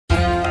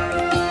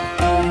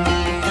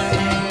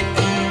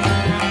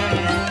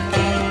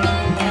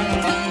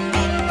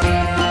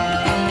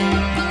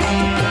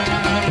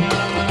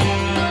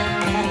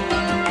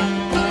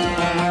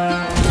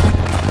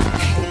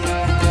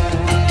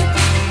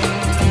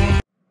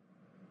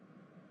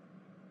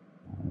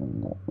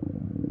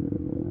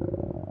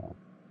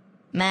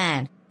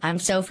Man, I'm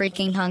so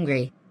freaking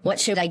hungry. What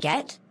should I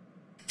get?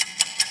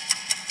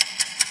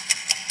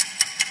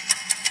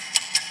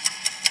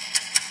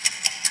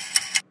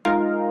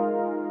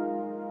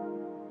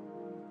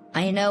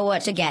 I know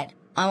what to get.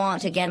 I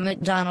want to get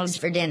McDonald's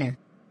for dinner.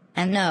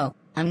 And no,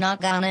 I'm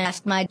not gonna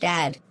ask my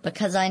dad,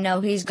 because I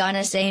know he's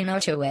gonna say no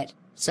to it.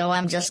 So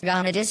I'm just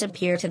gonna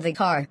disappear to the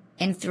car,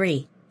 in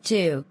 3,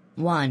 2,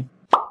 1.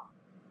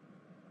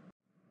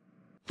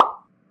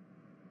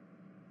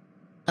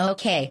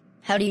 Okay,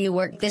 how do you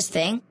work this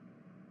thing?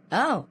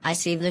 Oh, I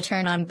see the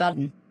turn on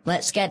button.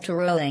 Let's get to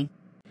rolling.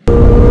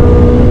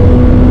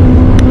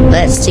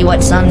 Let's see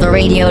what's on the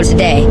radio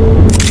today.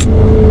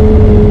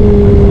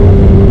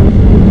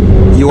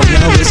 You are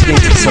now listening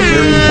to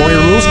Submarine Boy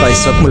Rules by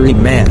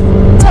Submarine Man.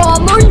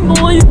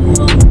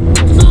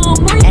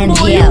 And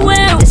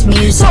yeah, this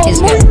music is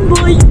good.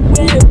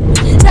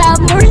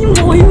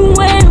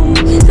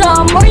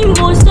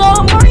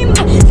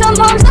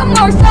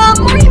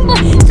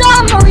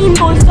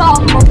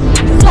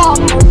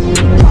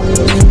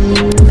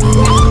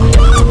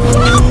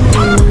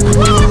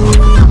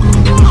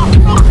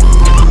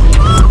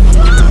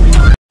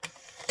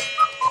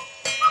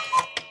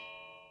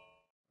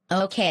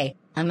 Okay,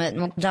 I'm at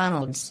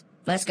McDonald's.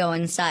 Let's go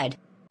inside.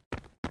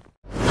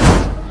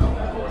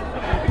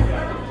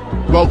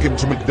 Welcome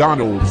to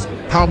McDonald's.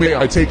 How may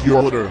I take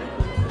your order?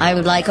 I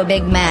would like a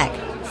Big Mac,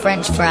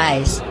 French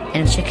fries,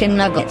 and chicken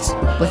nuggets,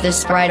 with a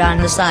Sprite on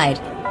the side,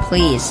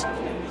 please.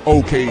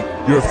 Okay,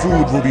 your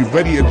food will be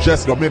ready in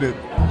just a minute.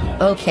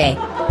 Okay.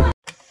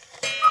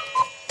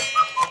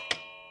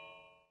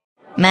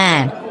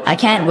 Man, I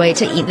can't wait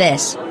to eat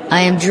this.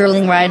 I am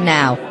drooling right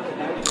now.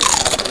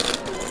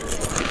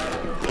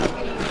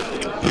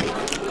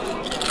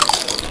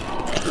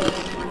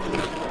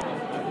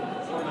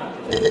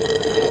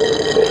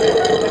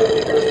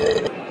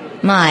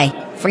 My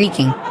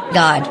freaking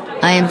God,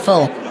 I am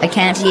full. I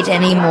can't eat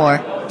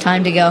anymore.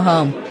 Time to go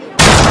home.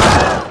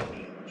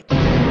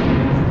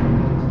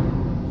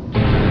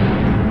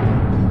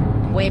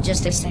 Wait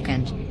just a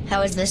second.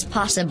 How is this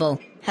possible?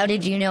 How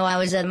did you know I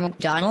was at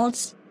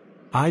McDonald's?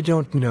 I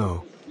don't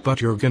know, but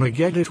you're gonna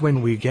get it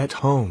when we get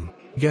home.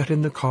 Get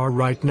in the car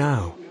right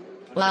now.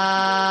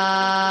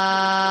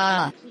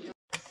 Wow.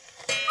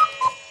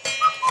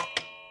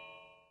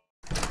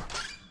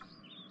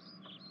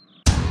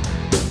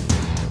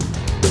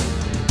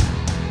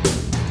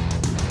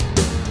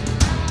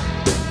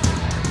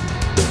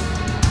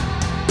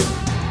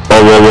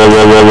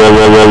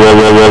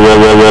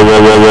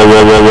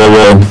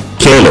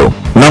 Caillou,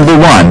 number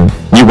 1,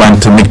 you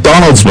went to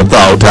McDonald's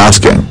without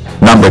asking.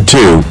 Number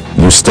 2,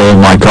 you stole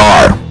my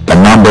car.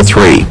 And number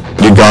 3,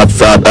 you got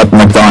fat at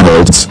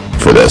McDonald's.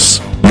 For this,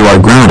 you are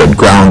grounded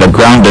for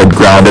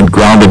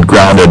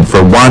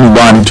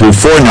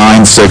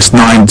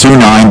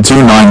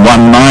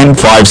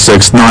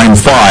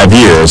 11249692929195695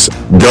 years.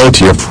 Go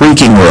to your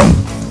freaking room.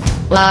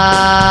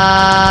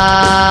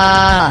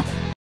 Wow.